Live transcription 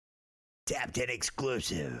Tapped in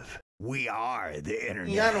exclusive. We are the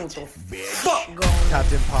internet. Yeah, I know what the bitch. fuck going on.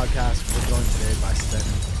 Tapped In podcast. We're joined today by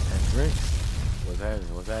Sten and Drinks What's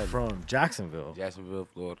happening? What's happening? from Jacksonville. Jacksonville,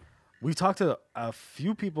 Florida. We talked to a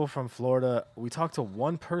few people from Florida. We talked to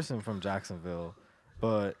one person from Jacksonville,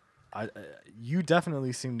 but you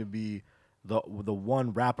definitely seem to be the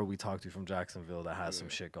one rapper we talked to from Jacksonville that has some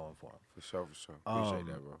shit going for him. For sure. Appreciate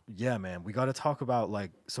that, bro. Yeah, man. We got to talk about, like,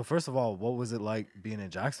 so first of all, what was it like being in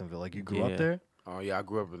Jacksonville? Like, you grew up there? Oh, yeah, I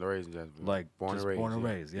grew up and raised in Jacksonville. Like, born just and raised. born and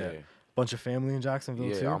raised, yeah. Bunch of family in Jacksonville,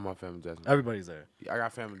 Yeah, too? all my family in Jacksonville. Everybody's there. Yeah, I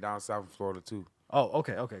got family down south in Florida, too. Oh,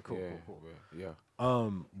 okay, cool, yeah, cool. Yeah.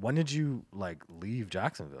 When did you, like, leave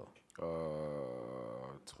Jacksonville?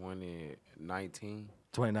 2019.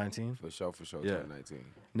 2019? For sure, Yeah. 2019.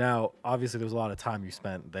 Now, obviously, there was a lot of time you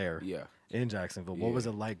spent there Yeah. in Jacksonville. What was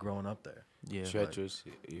it like growing up there? Yeah. Treacherous,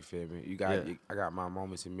 you feel me? You got, Yeah. I got my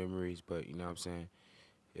moments and memories, but you know what I'm saying?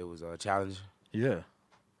 It was a challenge. Yeah,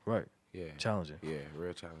 right. Yeah. Challenging. Yeah,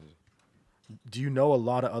 real challenging. Do you know a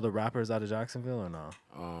lot of other rappers out of Jacksonville or no?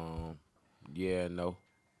 Yeah, no.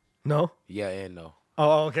 No? Yeah and no.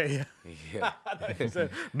 Oh, okay, yeah. Yeah.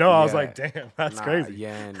 No, I was Yeah. like, damn, that's Nah, crazy.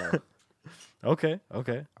 Yeah and no. Okay.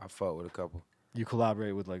 I fuck with a couple. You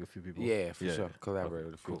collaborate with, like, a few people? Yeah, for sure. Collaborate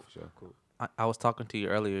with a few, for sure. Cool. I was talking to you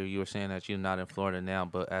earlier. You were saying that you're not in Florida now,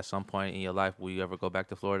 but at some point in your life, will you ever go back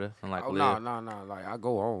to Florida and like Oh, live? no. Like, I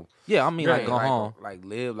go home. Yeah, I mean like go home. Like,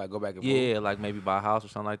 live, like, go back and Yeah, forth. like maybe buy a house or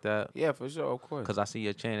something like that. Yeah, for sure, of course. Cause I see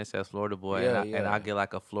your chain that says Florida boy, Yeah, and I get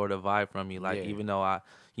like a Florida vibe from you. Like Yeah. even though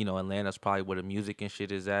Atlanta's probably where the music and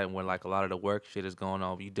shit is at, and where like a lot of the work shit is going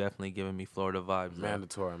on. You definitely giving me Florida vibes. though.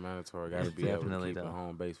 Mandatory. Got to be able to Definitely, keep a though.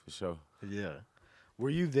 home base for sure. Yeah. Were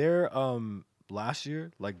you there last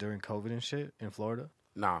year, like during COVID and shit in Florida?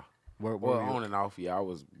 Nah. Where Well, were you? on and off, yeah. I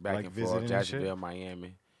was back Like, and visiting forth, and Jacksonville, shit?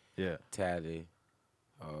 Miami, Yeah. Tally,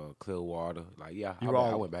 Clearwater. Like, yeah, You I were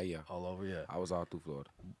all- went back, yeah. All over, yeah. I was all through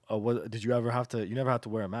Florida. Did you ever have to? You never had to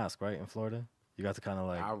wear a mask, right, in Florida? You got to kind of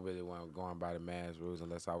like. I really wasn't going by the mask rules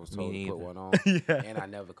unless I was Me told to put neither. one on. Yeah. And I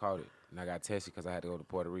never caught it. And I got tested because I had to go to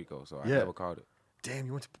Puerto Rico, so I Yeah. never caught it. Damn,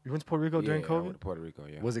 you went to Puerto Rico during I COVID? went to Puerto Rico,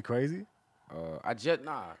 yeah. Was it crazy?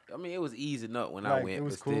 I mean, it was easing up when I Like, went, it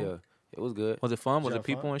was but cool? still, it was good. Was it fun? Was you it have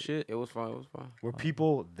people fun? and shit? It was fun. Were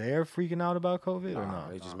people there freaking out about COVID or Nah,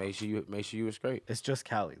 no? they just made sure you were straight. It's just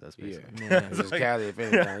Cali. That's Yeah, basically. it's just Cali. If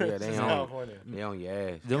anything, yeah, It's they just on California. they on your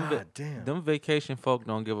ass. God damn. Them vacation folk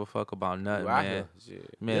don't give a fuck about nothing, You out man. here,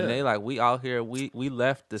 shit. Man, Yeah. they like we out here. We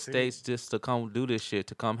left the states just to come do this shit,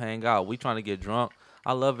 to come hang out. We trying to get drunk.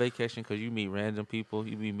 I love vacation because you meet random people.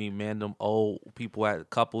 You be meet random old people at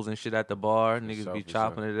couples and shit at the bar. Niggas sure, be for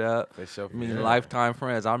chopping sure. it up. For sure, I for mean, sure. lifetime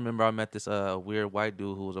friends. I remember I met this weird white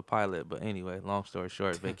dude who was a pilot. But anyway, long story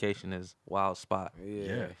short, vacation is wild spot.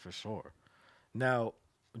 Yeah, for sure. Now,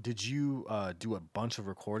 did you do a bunch of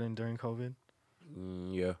recording during COVID?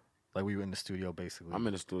 Yeah. Like, we were in the studio basically. I'm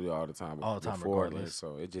in the studio all the time. All the time, before regardless. this,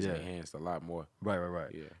 so it just Yeah. enhanced a lot more. Right.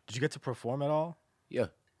 Yeah. Did you get to perform at all? Yeah.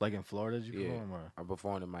 Like in Florida, did you Yeah. perform? Or? I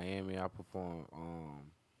performed in Miami. I performed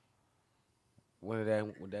when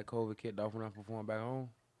that COVID kicked off when I performed back home.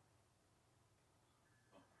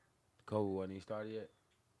 COVID wasn't even started yet.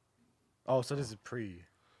 Oh, so this is pre.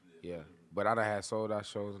 Yeah. But I done had sold out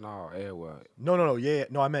shows and all everywhere. No. Yeah.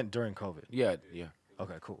 No, I meant during COVID. Yeah.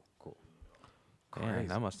 Okay, cool. Man, Crazy.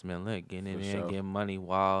 that must have been lit. Getting in For there and sure. getting money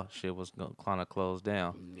while shit was kind of closed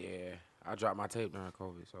down. Yeah. I dropped my tape during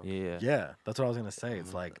COVID, so Yeah. Yeah, that's what I was gonna say.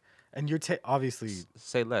 It's like, and you're obviously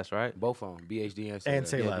Say less, right? both of them, BHD and and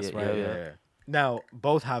Say say That. less, yeah, right? yeah. Yeah. Now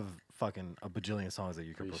both have fucking a bajillion songs that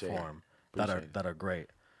you can Appreciate it. perform Appreciate it. that are great.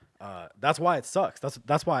 That's why it sucks.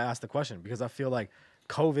 That's why I asked the question, because I feel like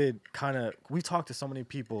COVID kind of. We talked to so many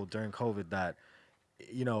people during COVID that,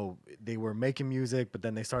 you know, they were making music, but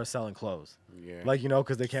then they started selling clothes. Yeah. Like, you know,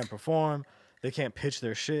 because they can't perform, they can't pitch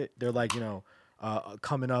their shit. They're like, you know,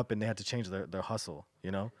 coming up, and they had to change their hustle.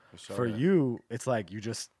 You know, sure, for yeah. you, it's like you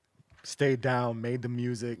just stayed down, made the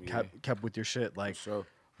music, Yeah. kept with your shit. Like, sure.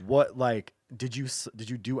 what, like, did you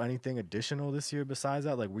do anything additional this year besides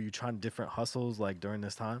that? Like, were you trying different hustles like during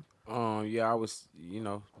this time? Yeah, I was,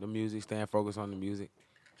 the music, staying focused on the music.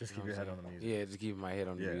 Just keep your head on the music. Yeah, just keeping my head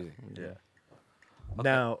on the music. Yeah.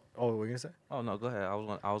 Now, what were you gonna say? Oh no, go ahead.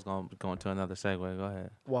 I was gonna go into another segue. Go ahead.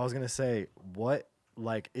 Well, I was gonna say, what,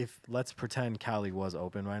 like, if let's pretend Cali was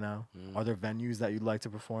open right now, are there venues that you'd like to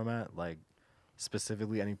perform at? Like,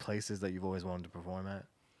 specifically, any places that you've always wanted to perform at?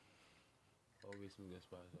 Always some good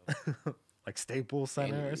spots. Like Staples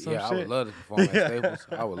Center or some yeah, shit? I would love to perform at Staples.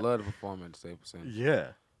 I would love to perform at the Staples Center. Yeah.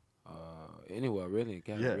 Anywhere really in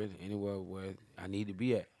Cali, Yeah. really anywhere where I need to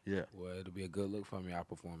be at. Yeah. Where it'll be a good look for me, I'll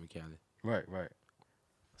perform in Cali. Right.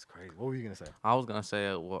 That's crazy. What were you gonna say? I was gonna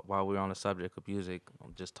say while we were on the subject of music,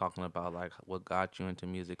 I'm just talking about like what got you into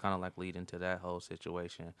music, kind of like leading to that whole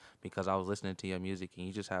situation. Because I was listening to your music and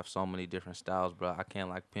you just have so many different styles, bro. I can't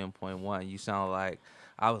like pinpoint one. You sound like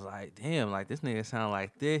I was like, damn, like this nigga sound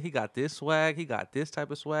like this. He got this swag. He got this type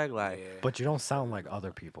of swag. Like, Yeah. But you don't sound like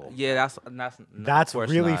other people. yeah, that's no, That's of course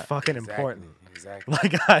really not. fucking Exactly, important. Exactly.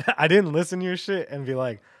 Like I didn't listen to your shit and be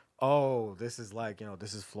like, oh, this is like,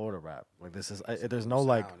 this is Florida rap. Like this is there's no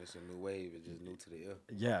like, It's a new wave. It's just new to the ear.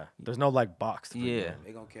 yeah, there's no like box. To put you Yeah. in.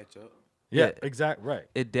 They gonna catch up. Yeah, Yeah. exact right.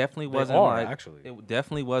 It definitely They wasn't are, like actually. it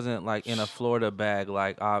definitely wasn't like in a Florida bag.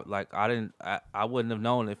 I wouldn't have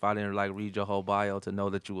known if I didn't like read your whole bio to know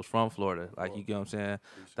that you was from Florida. Like you get what I'm saying?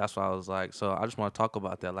 That's why I was like, so I just want to talk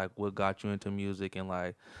about that. Like what got you into music and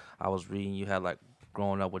like I was reading you had like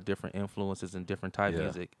growing up with different influences and different type Yeah.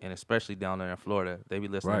 music and especially down there in Florida, they be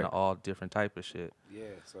listening Right. to all different type of shit. Yeah,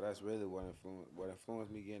 so that's really what influenced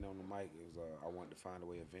me getting on the mic. It was I wanted to find a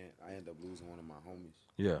way to vent. I ended up losing one of my homies,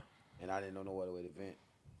 Yeah. and I didn't know no other way to vent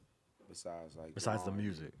besides like Besides the drawing.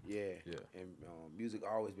 music. Yeah, Yeah. And music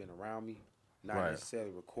always been around me, not Right.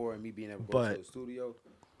 necessarily recording me being able to go But- to the studio,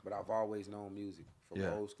 but I've always known music from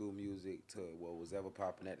Yeah. old school music to what was ever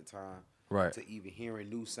popping at the time. Right. To even hearing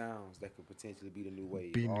new sounds that could potentially be the new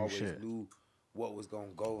wave. Be new always shit. knew what was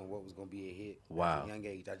gonna go and what was gonna be a hit. Wow. At a young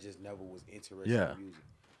age, I just never was interested Yeah. in music.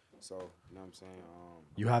 So, you know what I'm saying?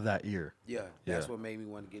 You have that ear. Yeah, that's Yeah. what made me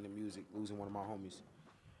want to get into music, losing one of my homies.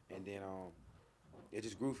 And then it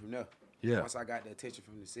just grew from there. Yeah. Once I got the attention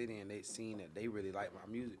from the city and they seen that they really liked my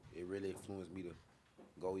music, it really influenced me to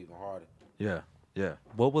go even harder. Yeah. Yeah.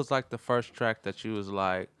 What was like the first track that you was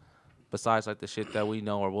like, besides like the shit that we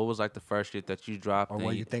know, or what was like the first shit that you dropped? Or and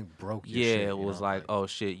what you think broke your Yeah, shit, it you was know, like, oh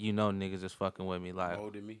shit, niggas is fucking with me. Like,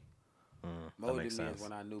 Molded me. that Molded makes me sense. is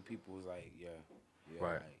when I knew people was like, yeah,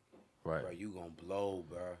 Right. like, Right. bro, you gonna blow,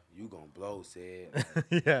 bro. You gonna blow, said.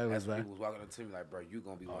 Yeah, it That's was when that. people was walking up to me like, bro, you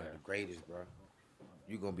gonna be one of the greatest, bro.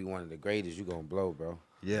 You gonna be one of the greatest. You gonna blow, bro.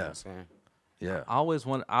 You know Yeah. what I'm saying? Yeah. I always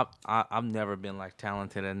want. I've never been like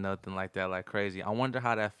talented and nothing like that, like crazy. I wonder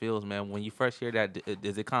how that feels, man. When you first hear that,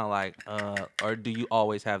 is it kind of like, or do you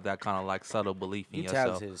always have that kind of like subtle belief in You yourself?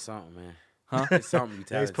 talented at something, man. Huh? It's something you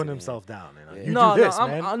talented. Yeah, he's putting in. himself down. Yeah. You No, do this, no,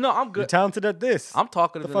 man. I'm You're good. talented at this. I'm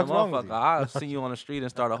talking to The the fuck's wrong with motherfucker. you? I'll see you on the street and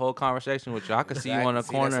start a whole conversation with you. I could see you on the Exactly.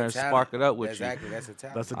 See, that's corner a and talent. spark it up with Exactly, that's a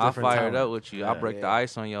talent. That's a you. I different fire it talent. up with you. I Yeah. break the Yeah.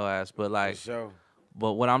 ice on your ass. But For like, sure.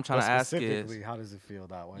 but what I'm trying But to ask specifically, is, how does it feel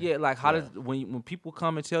that way? yeah, like how Yeah. does when people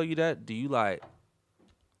come and tell you that, do you like,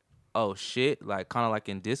 oh shit, like kind of like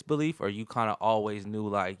in disbelief, or you kind of always knew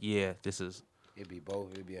like, yeah, this is. It'd be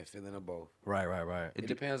both. It'd be a feeling of both. Right, right, right. It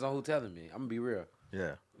depends on who telling me. I'm gonna be real. Yeah. You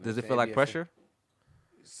know Does what it I'm feel saying? like It'd be a pressure?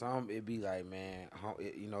 Some it be like, man,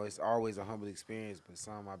 it's always a humble experience. But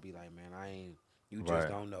some I be like, man, I ain't. You just Right.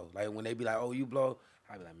 don't know. Like when they be like, oh, you blow,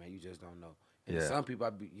 I be like, man, you just don't know. And Yeah. some people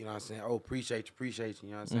I be, you know what I'm saying? Oh, appreciate you. You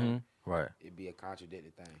know what I'm saying? Right. It'd be a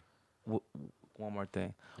contradicted thing. One more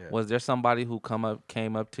thing. Yeah. Was there somebody who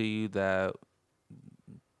came up to you that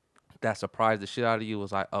surprised the shit out of you?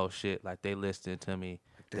 Was like, oh shit, like they listening to me,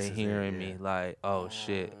 This they is it, hearing yeah. me, like oh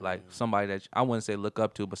shit, like somebody that I wouldn't say look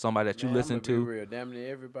up to, but somebody that you Man, listen I'ma be to. real, damn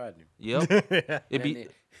near everybody. Yep. It Damn be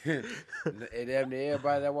near, damn near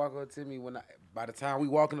everybody that walk up to me by the time we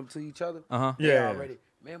walking up to each other, uh-huh. they Yeah. already,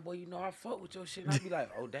 man, boy, you know I fuck with your shit. And I be like,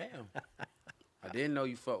 oh damn, I didn't know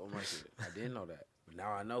you fuck with my shit. I didn't know that, but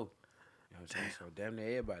now I know. You know what I'm saying? So damn near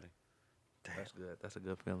everybody. That's good. That's a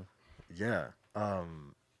good feeling. Yeah.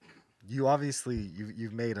 You obviously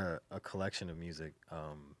you've made a collection of music,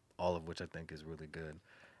 all of which I think is really good.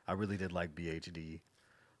 I really did like BHD.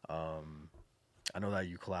 I know that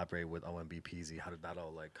you collaborate with OMB Peasy. How did that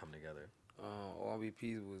all like come together?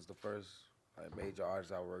 OMVP was the first major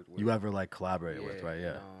artist I worked with. You ever like collaborated with, right? and,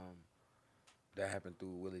 Yeah. that happened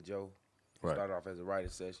through Willie Joe. It Right. started off as a writing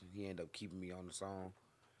session. He ended up keeping me on the song,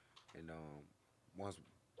 and once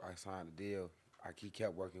I signed the deal, he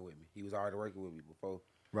kept working with me. He was already working with me before,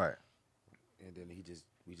 Right. and then we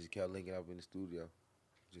just kept linking up in the studio,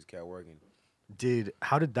 just kept working.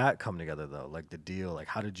 How did that come together though? Like the deal, like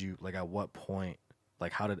how did you like at what point,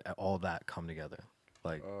 like how did all that come together?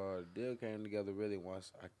 Like The deal came together really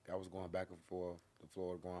once I was going back and forth to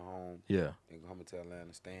Florida, going home, yeah. and coming to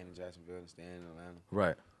Atlanta, staying in Jacksonville, and staying in Atlanta.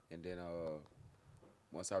 Right. And then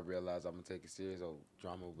once I realized I'm gonna take it serious,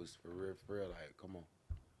 drama was for real. Like, come on.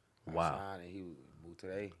 I Wow. signed and he moved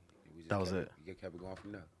today. And we just That was kept it. We kept it going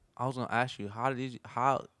from there. I was gonna ask you,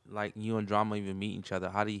 how like you and Drama even meet each other?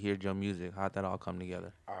 How do you hear your music? How'd that all come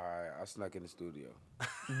together? I snuck in the studio.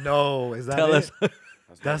 No, is that Tell it? us. I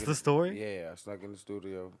snuck That's in the story? Yeah, I snuck in the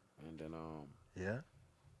studio, and then Yeah.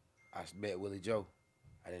 I met Willie Joe.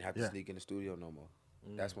 I didn't have to Yeah. sneak in the studio no more.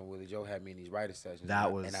 That's when Willie Joe had me in these writing sessions. That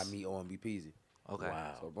and I was- meet OMB Peasy. Okay.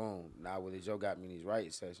 Wow. So boom, now Willie Joe got me in these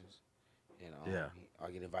writing sessions, and Yeah. I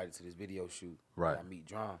get invited to this video shoot. Right. I meet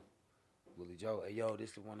Drum, Willie Joe. Hey yo,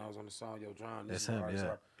 this the one that was on the song. Yo, Drum. This It's is the him, artist.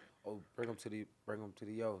 yeah. Oh, bring him to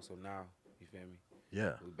the yo. So now you feel me?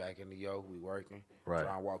 Yeah. We back in the yo. We working. Right.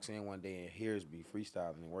 Drum walks in one day and hears me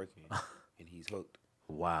freestyling and working, and he's hooked.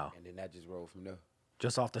 Wow. And then that just rolled from there.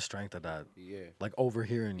 Just off the strength of that, Yeah. like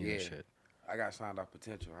overhearing you and Yeah. shit. I got signed off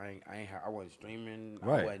potential. I wasn't streaming.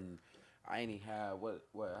 Right. I ain't even had what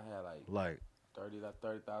I had like Like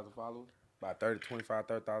 30,000 followers. About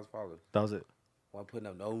 30,000 followers. that was it. Wasn't putting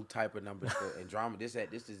up no type of numbers and drama. This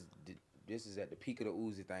is at the peak of the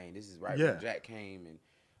Uzi thing. This is right Yeah. when Jack came and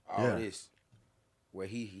all Yeah. this, where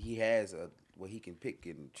he has where he can pick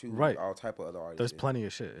and choose Right. all type of other artists. There's And plenty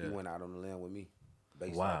of shit. He Yeah. went out on the limb with me,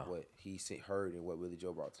 based Wow. off what he heard and what Willie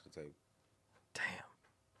Joe brought to the table. Damn.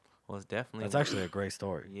 Well, it's definitely. That's actually a great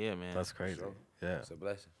story. Yeah, man. That's crazy. Sure. Yeah. It's a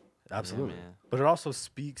blessing. Absolutely. man. But it also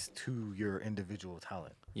speaks to your individual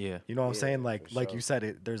talent. Yeah. You know what I'm Yeah, saying? Like for like sure. you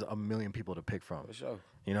said, there's a million people to pick from. For sure.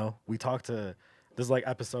 You know, we talked to this is like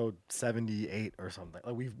episode 78 or something.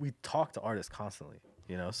 Like we talk to artists constantly.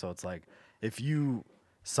 You know, so it's like if you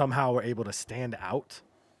somehow were able to stand out,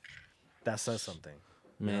 that says something.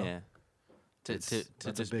 you know? Man. To That's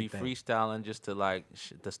a just big be thing. freestyling, just to like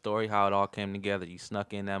the story how it all came together. You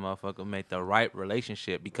snuck in that motherfucker, made the right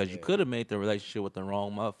relationship because you could have made the relationship with the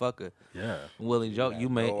wrong motherfucker. Yeah. Willie Joe, had you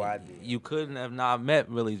made no idea. you couldn't have not met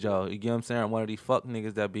Willie Joe. You get what I'm saying? One of these fuck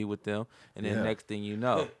niggas that be with them, and then Yeah. next thing you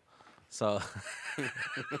know, so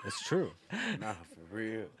It's true. Nah, for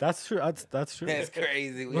real. That's true. That's true. That's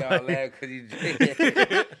crazy. We all laugh because you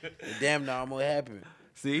drinking. Damn, no, what happened?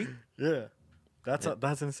 see, Yeah.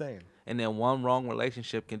 That's insane. and then one wrong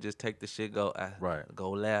relationship can just take the shit Right. go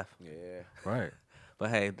left. Yeah, Right. But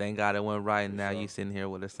hey, thank God it went right, and now sure. you sitting here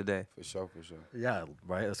with us today. for sure, for sure. Yeah,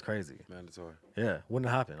 right. That's crazy. Mandatory. Yeah.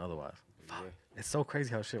 Wouldn't happen otherwise. Yeah. It's so crazy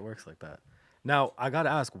how shit works like that. Now, I gotta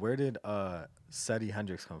ask, where did Seti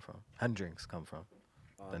Hendrix come from?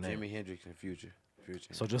 The name. Jimi Hendrix and Future.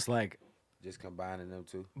 So just like Just combining them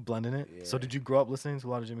two. blending it. So Yeah. did you grow up listening to a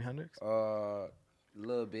lot of Jimi Hendrix? A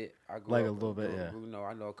little bit. I grew Like up a little bit, yeah. You know,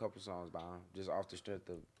 I know a couple songs by him, just off the strength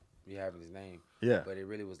of me having his name. Yeah. But it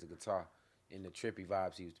really was the guitar and the trippy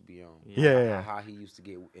vibes he used to be on. Yeah. How he used to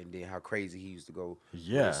get, and then how crazy he used to go.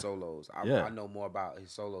 Yeah. With his solos. Yeah. I know more about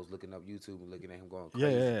his solos looking up YouTube and looking at him going Yeah,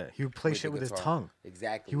 crazy. yeah. He would play the shit with his guitar. tongue.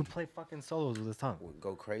 Exactly. He would play fucking solos with his tongue. Would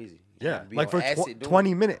go crazy. Yeah, He'd be like on for acid doing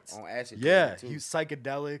 20 it. minutes. On acid. Yeah, doing it, too. he was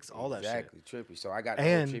psychedelics, all that shit. Exactly, trippy. So I got the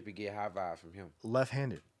And- whole trippy get high vibe from him.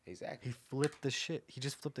 Left-handed. Exactly. He flipped the shit. He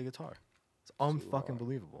just flipped the guitar. It's unfucking hard.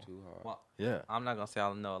 believable. Too hard. Well, Yeah. I'm not gonna say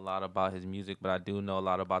I know a lot about his music, but I do know a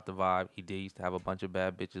lot about the vibe. He did used to have a bunch of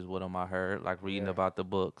bad bitches with him. I heard, like reading Yeah. about the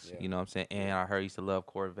books. Yeah. You know what I'm saying? And I heard he used to love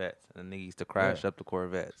Corvettes, and nigga used to crash Yeah. up the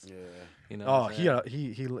Corvettes. Yeah. You know? Oh, what I'm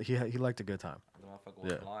saying? he liked a good time. The motherfucker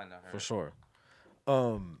was Yeah, blind, I heard. for sure.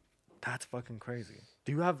 That's fucking crazy.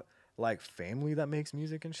 Do you have like family that makes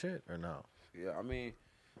music and shit or no? Yeah, I mean,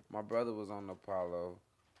 my brother was on Apollo.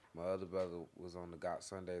 My other brother was on the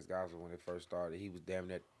Sundays Gospel when it first started. He was damn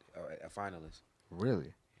near a finalist.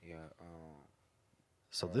 Really? Yeah.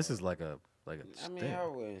 So this is like a I thing. mean, I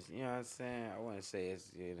was, you know what I'm saying? I wouldn't say it's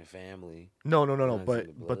in the family. No. it's in But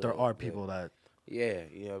the but there blood, are but- people that Yeah,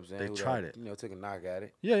 you know what I'm saying? They Who tried it. You know, took a knock at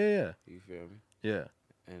it. yeah. You feel me? Yeah.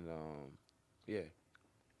 And yeah.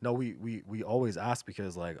 No, we always ask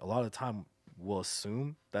because like a lot of the time we'll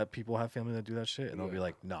assume that people have family that do that shit and they'll be Yeah.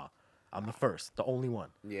 like, nah, I'm the first, the only one.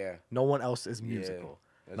 Yeah. No one else is Yeah, musical.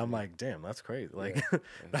 And that's I'm me. like, damn, that's crazy. Like Yeah.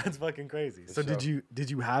 that's fucking crazy. For So did sure.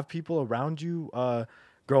 you have people around you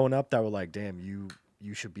growing up that were like, damn, you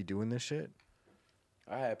should be doing this shit?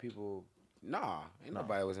 I had people, ain't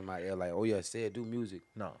nobody was in my ear like, oh yeah, said do music.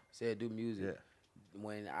 No. Said do music. Yeah.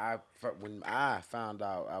 When I found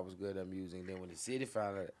out I was good at music, then when the city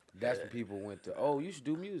found out, that's when people went to, oh, you should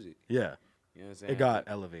do music. Yeah. You know what I'm saying? It got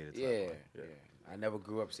elevated. to that Yeah, point. yeah. I never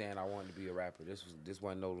grew up saying I wanted to be a rapper. This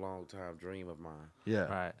wasn't no long time dream of mine. Yeah.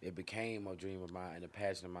 Right. It became a dream of mine and a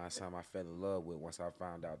passion of mine, something I fell in love with once I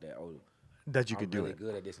found out that That you I'm could do really it.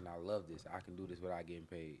 good at this and I love this. I can do this without getting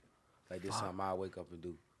paid. Like this something I wake up and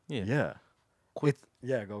do. Yeah. Yeah. Quick.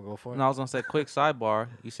 Yeah, go for it. And I was gonna say, quick sidebar.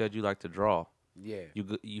 You said you like to draw. Yeah,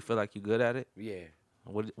 You feel like you good at it? yeah.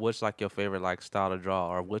 What's like your favorite like style to draw,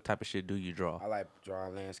 or what type of shit do you draw? I like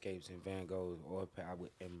drawing landscapes and Van Goghs,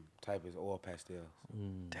 and type is oil pastels.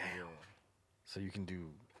 Damn. So you can do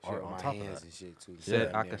Shit art with on my top of hands that. and shit too. Said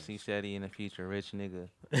Yeah. I can see Shetty in the future, rich nigga,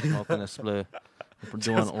 smoking a split.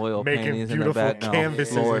 doing oil making paintings in the beautiful background.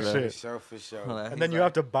 canvases and Florida. shit. For sure, for sure. Like, And then you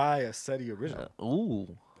have to buy a SETI original.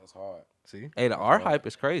 Ooh. That's hard. See, Hey, the art hype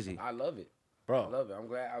is crazy. I love it. I bro. love it. I'm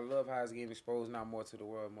glad. I love how it's getting exposed now more to the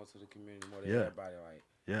world, more to the community, more to Yeah. everybody. Like,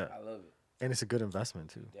 Yeah, I love it. and it's a good investment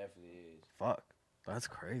too. Definitely is. Fuck, that's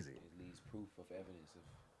crazy. It leaves proof of evidence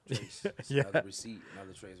of trace. It's Yeah. another receipt,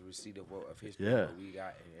 another trace, a receipt of what of history Yeah. what we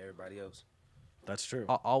got and everybody else. That's true.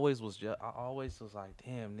 I always was like,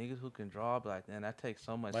 damn, niggas who can draw, but like, man, that takes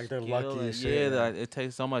so much Like, they're skill. lucky And as shit, like, it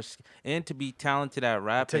takes so much, and to be talented at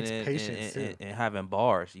rapping takes patience, too. and having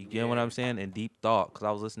bars. You get what Yeah. I'm saying? And deep thought, because I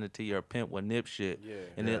was listening to your Pimp with Nip shit, Yeah.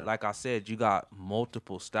 and Yeah. then, like I said, you got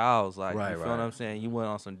multiple styles. Like, Right, you feel right. what I'm saying? You went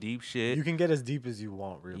on some deep shit. You can get as deep as you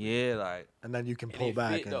want, really. Yeah, like And then you can And pull it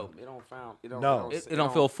back. fit, And though. It don't sound. It don't. No. it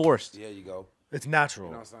don't feel forced. Yeah, you go. it's It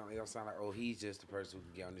natural. don't sound. It don't sound like he's just the person who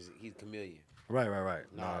can get on this. He's a chameleon. Right, right, right.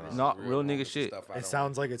 Nah, No, this no. Not is real nigga moment, shit. stuff I It don't-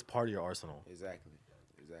 sounds like it's part of your arsenal, Exactly.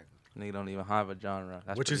 Nigga don't even have a genre.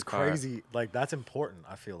 That's which is pretty fire. crazy. Like, that's important,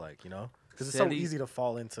 I feel like, because it's so SETI easy to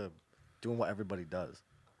fall into doing what everybody does.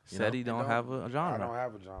 You Said know? he don't It have a I genre. don't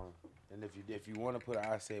have a genre. And if you want to put,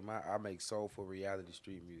 I say I make soulful reality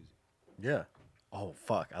street music. Yeah. Oh,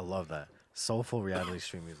 fuck. I love that. Soulful reality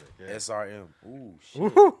stream music. Yeah. SRM. Ooh, shit.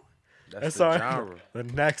 Woohoo! That's SRM. the genre. The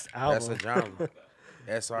next album. That's a genre.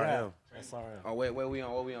 SRM. Yeah. SRM. Oh wait, where we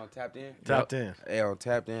on? What we on? Tapped in. Tapped in. Hey, on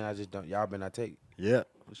tapped in. I just don't. Y'all better not take. Yeah.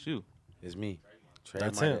 What's you? It's me.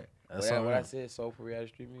 That's Trademark him. that. That's What I SRM. said, soulful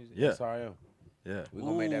reality street music. Yeah. SRM. Yeah. We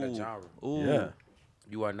gonna make that a Ooh. genre. Ooh. Yeah.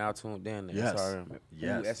 You are now tuned in to Yes. SRM.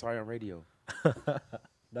 Yes. Ooh, SRM radio.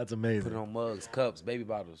 That's Put amazing. it on mugs, cups, baby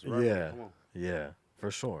bottles. Right? Yeah. Come on. Yeah.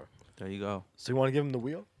 For sure. There you go. So you want to give him the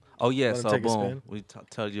wheel? Oh yeah, Let him so take a boom. spin. We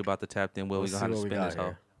told you about the tapped in wheel. Let's We see gonna have to what we spin this got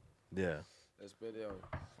hoe. here. Yeah. Let's spit it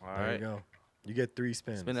on. All There right. you go. You get 3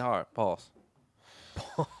 spins. Spin it hard. Pause.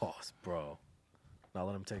 Pause, bro. Now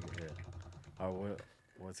let him take it. Yeah. All right.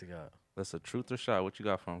 What's he got? That's a truth or shot. What you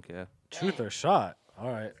got from Kev? Truth or shot? All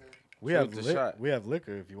right. We Truth have or shot? we have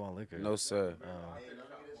liquor if you want liquor. No sir.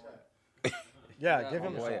 Yeah, give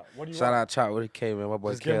him a Boy, shot. What do you Shout want? out Chop with a K, man. My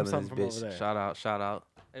boy Just give him Kale something and from this over bitch. there. Shout out.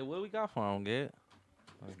 Hey, what we got for him, Gabe?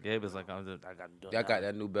 Gabe is like, I got to do Y'all got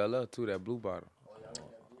that new Bella too, that blue bottle.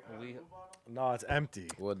 No, it's empty.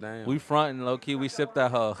 Well, damn. We fronting low key. We sipped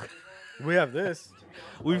that hoe. We have this.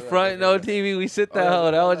 We fronting on TV. We sipped that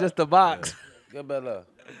hoe. That was just the box. Good Bella.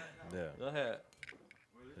 Yeah. Go ahead.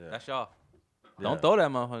 Yeah. That's y'all. Yeah. Don't throw that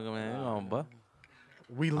motherfucker, man. You know, but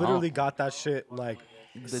We literally got that shit like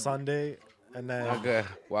Sunday, and then Okay.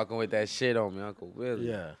 Walking with that shit on me, Uncle Willie.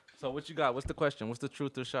 yeah. so what you got? What's the question? What's the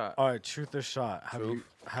truth or shot? All right, truth or shot? Have Truth.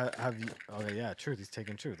 you have you? Okay, yeah, truth. He's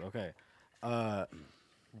taking truth. Okay.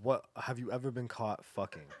 What have you ever been caught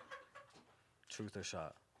fucking? Truth or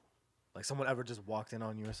shot? Like someone ever just walked in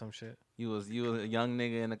on you or some shit? You was a young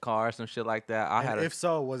nigga in the car, some shit like that. I And had a if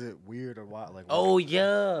so, was it weird or what? Like Oh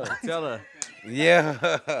yeah. tell her.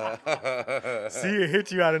 Yeah. see, it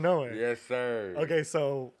hit you out of nowhere. Yes, sir. Okay,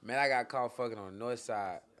 so Man, I got caught fucking on the north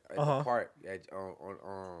side at Uh-huh. the park at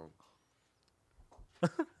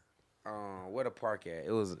where the park at?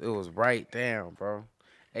 It was right down, bro.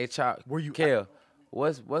 Hey, Chop. Were you- Kale?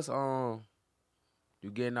 What's you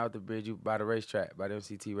getting out the bridge? You by the racetrack, by the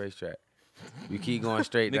MCT racetrack. You keep going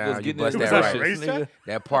straight Nigga was down. You getting his bust that Was that right. a racetrack?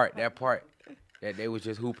 That part that they was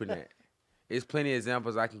just hooping at. There's plenty of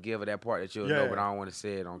examples I can give of that part that you'll know, Yeah. but I don't want to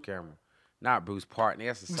say it on camera. Not Bruce Park, nigga,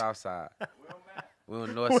 that's the south side. We on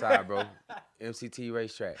the north side, bro. MCT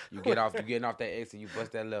racetrack. You getting off that exit, you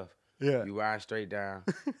bust that left. yeah. You ride straight down.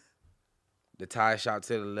 The tire shop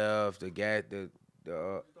to the left, the gas, the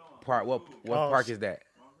park. What Oh, park is that?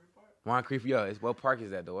 Moncrief, yeah. What park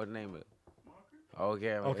is that though? What the name of it? Okay,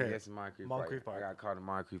 man. Okay. That's Moncrief Moncrief Park. Park. I got caught in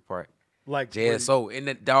Moncrief Park. Like JSO and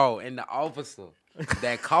the officer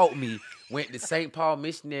that caught me went to St. Paul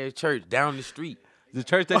Missionary Church down the street, The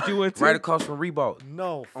church that you went to. right across from Reebok.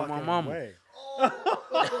 No On my fucking mama. way.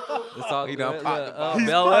 It's all He done good. popped the ball. He's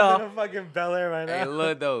Bel popping Air. a fucking Bel Air right Hey, now.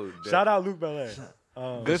 look though. Shout out Luke Bel Air.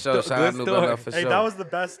 For sure, shout out good New story. Bella for Hey, sure. that was the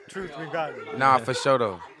best truth we've gotten. Nah, for sure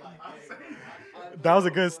though. That was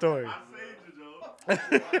a good story.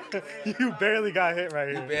 You barely got hit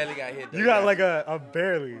right here. Barely got hit. You got like a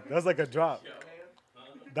barely. That's like a drop.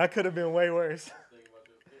 That could have been way worse.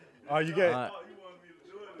 Oh, you get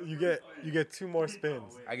 2 more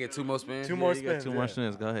spins. I get 2 more spins. 2 more You got spins. 2 more yeah.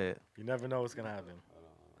 spins. Go ahead. You never know what's gonna happen.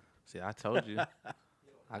 See, I told you.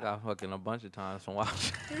 I got fucking a bunch of times from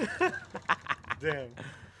watching. Damn.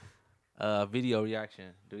 Video reaction.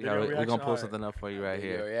 Video We're reaction, gonna pull alright. something up for you right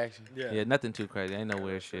Video here. reaction. Yeah. Yeah, nothing too crazy. Ain't no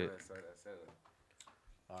weird shit.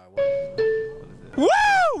 All right. Well,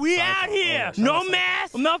 Woo! We out here. No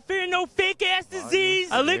mask. I'm not fearing no fake ass disease.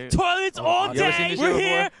 I lick toilets all You ever seen day. this We're shit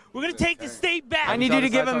here. before? We're gonna take the state back. I need you to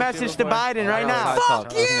give a message to Biden right now.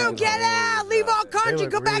 Fuck you! Get out! Leave our country.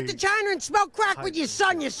 look Go back really to China and smoke crack with your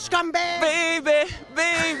son, you scumbag. Baby,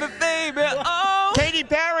 oh. Katy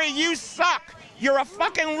Perry, you suck. You're a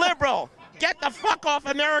fucking liberal. Get the fuck off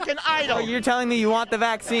American Idol. You're telling me you want the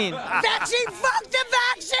vaccine. Vaccine, fuck the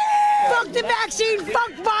vaccine! Fuck the vaccine, fuck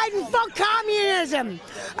Biden, fuck communism!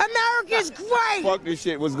 America's great! Fuck this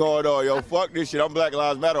shit, what's going on, yo? Fuck this shit. I'm Black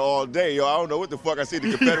Lives Matter all day, yo. I don't know what the fuck. I see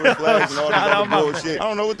the Confederate flags and all this other bullshit. I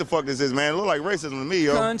don't know what the fuck this is, man. It look like racism to me,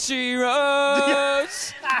 yo. Country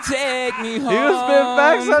roads, take me home. He was spitting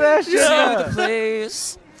facts on that shit. To the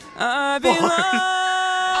place I belong.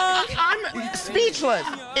 I'm speechless.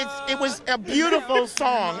 It was a beautiful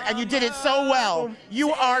song, and you did it so well.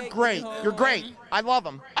 You are great. You're great. I love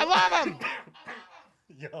him. I love him.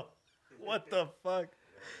 Yo, what the fuck?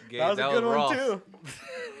 Gabe, That was a good one Ross. too.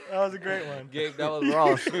 That was a great one. Gabe, that was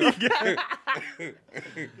Ross.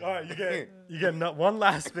 All right, you get one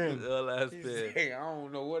last spin. The last bit. Hey, I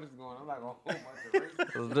don't know what is going on. I'm not gonna hold my career.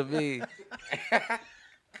 It was the me.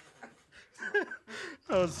 That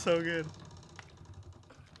was so good.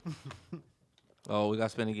 Oh, we got to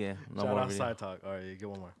spin again. No Shout more out video. side talk. All right, you get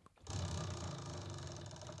one more.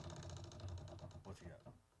 What's he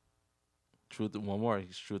got? Truth, one more.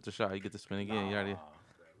 He's truth the shot. You get to spin again. You already.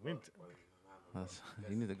 We-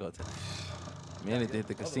 You need to go to. Man, need to hit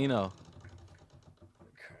the casino.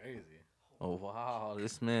 Crazy. Oh wow,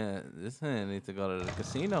 this man needs to go to the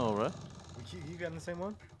casino, bro. You got the same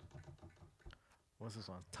one? What's this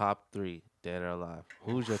one? Top 3, dead or alive.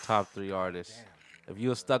 Who's your top 3 artists? If you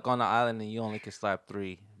were stuck on the island and you only could slap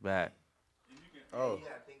 3 back. Oh.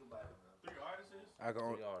 I can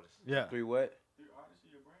only, Yeah. 3 what?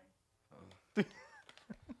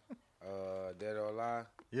 Dead or alive?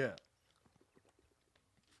 Yeah.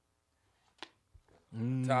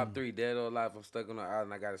 Top 3, dead or alive. I'm stuck on the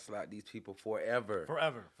island. I gotta slap these people forever.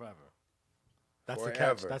 Forever. That's the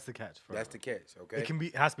catch. Forever. That's the catch. That's the catch, okay?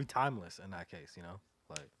 It has to be timeless in that case, you know?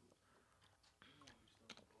 Like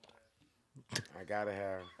I gotta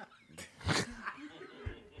have.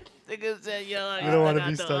 Nigga said, yo, We don't wanna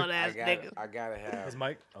be the stuck. old ass nigga. I gotta have. is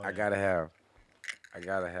Mike? Oh, I yeah. gotta have. I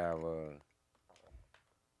gotta have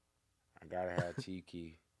Chief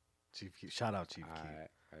Keef. Chief Keef. Shout out Chief Keef. Alright,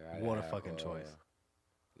 I gotta What a have, fucking choice.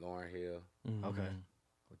 Lauryn Hill. Okay. Mhm.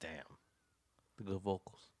 Damn. The good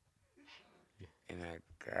vocals. And I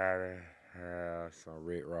gotta have some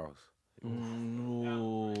Rick Ross.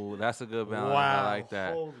 Ooh, that's a good balance. Wow. I like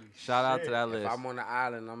that. Holy Shout out to shit. that If list. I'm on the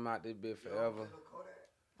island, I'm out this bitch forever.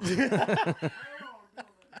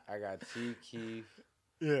 I got Chief Keef.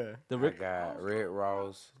 Yeah. The I Rick, got Rick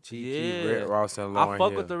Ross. Chief Yeah. Keef, Rick Ross, and Lauryn I fuck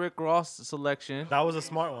Hill. with the Rick Ross selection That was a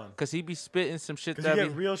smart one. because he be spitting some shit Because that you be,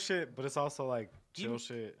 get real shit, but it's also like chill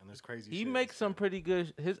shit and there's crazy he shit. makes some pretty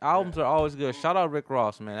good. His albums are always good. Shout out Rick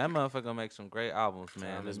Ross, man. That motherfucker makes some great albums,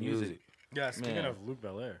 man. On His his music. music. Yeah, speaking Man. of Luke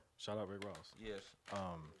Belair, shout out Rick Ross. Yes.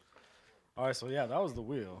 All right, so yeah, that was the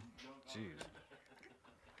wheel. Jeez.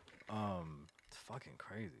 It's fucking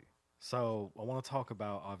crazy. So I want to talk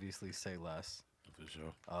about obviously Say Less. For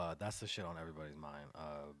sure. That's the shit on everybody's mind.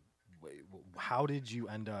 How did you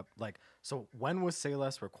end up like? So when was Say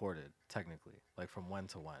Less recorded technically? Like from when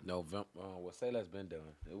to when? November. Well, Say Less been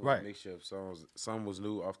done. It was Right. a mixture of songs. Some was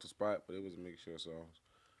new off the spot, but it was a mixture of songs.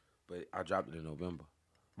 But I dropped it in November.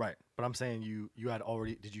 Right, but I'm saying you had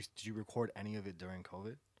already. Did you record any of it during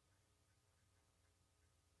COVID?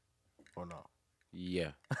 Or no?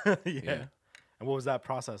 Yeah. yeah. And what was that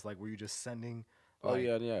process like? Were you just sending? Oh like,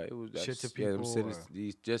 yeah. It was shit to Yeah, them people, sending or-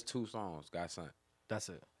 these just 2 songs got sent. That's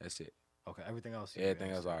it. That's it. Okay. Everything else. you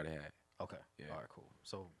Everything mixed. else I already had. Okay. Yeah. All right. Cool.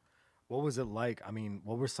 So, what was it like? I mean,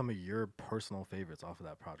 what were some of your personal favorites off of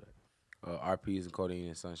that project? RPs and Codeine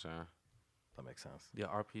and Sunshine. That makes sense. Yeah,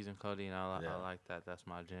 RPs and Codeine. I Yeah. like that. That's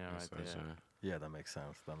my jam and right there. Sunshine. Yeah, that makes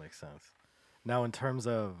sense. That makes sense. Now, in terms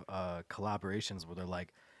of collaborations, were there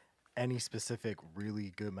like any specific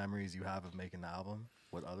really good memories you have of making the album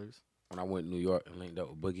with others? When I went to New York and linked up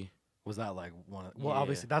with Boogie. Was that like one of? Well, Yeah.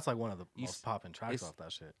 obviously that's like one of the You most s- popping tracks it's- off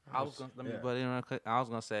that shit. I was gonna let me Yeah. butt in real quick. I was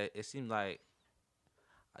gonna say it seemed like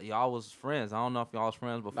y'all was friends. I don't know if y'all was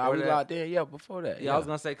friends before Nah, we that. was out there. Yeah, before that. Yeah, I was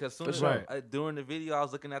gonna say because soon For as sure. during the video I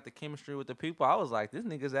was looking at the chemistry with the people. I was like, this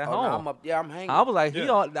nigga's at Oh, home. no, I'm up. Yeah, I'm hanging. I was like, he Yeah.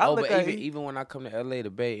 on. I Oh, look but like even when I come to LA, the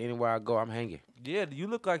Bay, anywhere I go, I'm hanging. yeah, you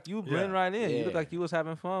look like you blend Yeah. right in. You look Yeah. like you was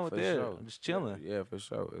having fun with For it, sure. just chilling. Yeah, for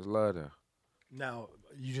sure. It's love there. Now,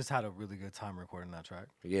 you just had a really good time recording that track.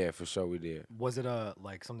 Yeah, for sure we did. Was it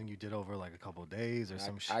like something you did over like a couple of days or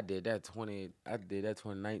some shit? I did that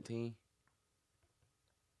 2019.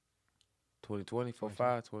 2020, 4/5,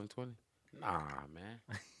 2020. Nah, man.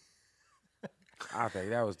 I think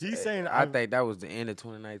that was. He's saying I think that was the end of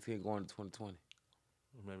 2019, going to 2020.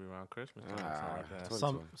 Maybe around Christmas time.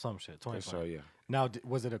 Something like that. Some shit. 2020. So yeah. Now,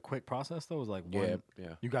 was it a quick process though? It was like one.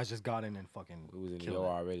 Yeah. You guys just got in and fucking. We was in New killed York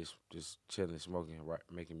it. already, just chilling, smoking,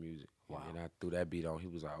 making music. Wow. And I threw that beat on. He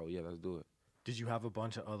was like, "Oh yeah, let's do it." Did you have a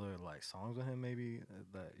bunch of other like songs with him maybe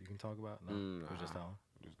that you can talk about? No, it was just that one.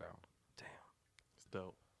 Just that one. Damn, It's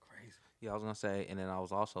dope. crazy. Yeah, I was gonna say, and then I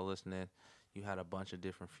was also listening. You had a bunch of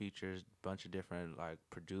different features, bunch of different like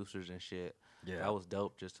producers and shit. Yeah, That was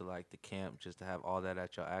dope. Just to like the camp, just to have all that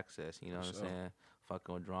at your access. You know what I'm sure. saying?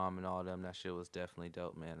 Fucking with Drum and all them. That shit was definitely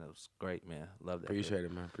dope, man. It was great, man. Love that. Appreciate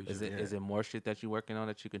it, man. Appreciate Is it. it is it more shit that you working on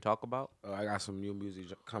that you can talk about? I got some new music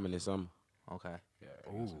coming this summer. Okay. Yeah,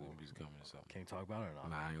 I got some new music coming this summer. Can you talk about it or not?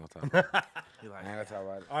 Nah, I ain't gonna talk about it. You I like ain't gonna talk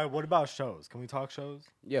about it. All right, what about shows? Can we talk shows?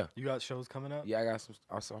 Yeah. You got shows coming up? Yeah, I got some.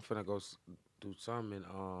 Also, I'm finna go do some in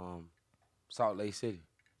Salt Lake City,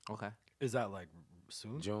 Okay. Is that like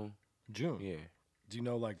soon? June. June. Yeah. Do you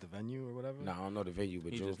know like the venue or whatever? Nah, I don't know the venue,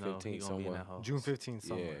 but He June just know he 15th gonna be in somewhere. that hoe. June 15th Yeah,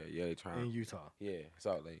 somewhere yeah, they trying. in Utah. Yeah,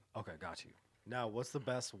 Salt Lake. Okay, got you. Now, what's the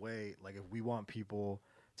best way? Like, if we want people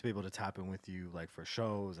to be able to tap in with you, like for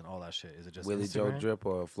shows and all that shit, is it just Willie Joe Instagram? Drip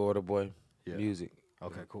or Florida Boy Yeah. Music.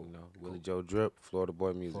 Okay, cool. You know, Willie Joe Drip, Florida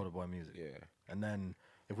Boy Music. Florida Boy Music. Yeah. And then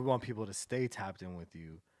if we want people to stay tapped in with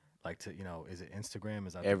you, like to is it Instagram?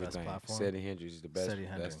 Is that Everything. the best platform? Seddy Hendrix is the best. Seddy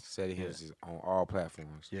Hendrix. Seddy Yeah. Hendrix is on all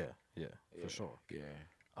platforms. Yeah, for sure. Yeah.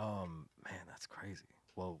 Man, that's crazy.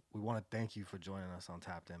 Well, we want to thank you for joining us on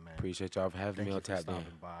Tapped In, man. Appreciate y'all for having Thank me you on for Tapped In.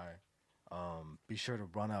 stopping by. Be sure to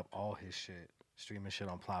run up all his shit, streaming shit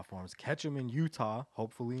on platforms. Catch him in Utah,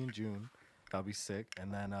 hopefully in June. That'll be sick.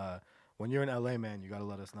 And then when you're in LA, man, you gotta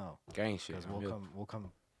let us know. Gang shit. Because we'll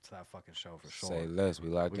come to that fucking show for sure. Say less. We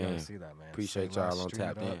locked We in. gotta see that, man. Appreciate Say less, y'all on stream it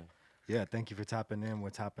Tapped up. In. Yeah, thank you for tapping in. We're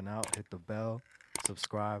tapping out. Hit the bell,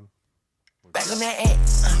 subscribe. Back on that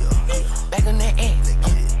ass. Back on that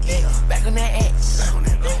ass.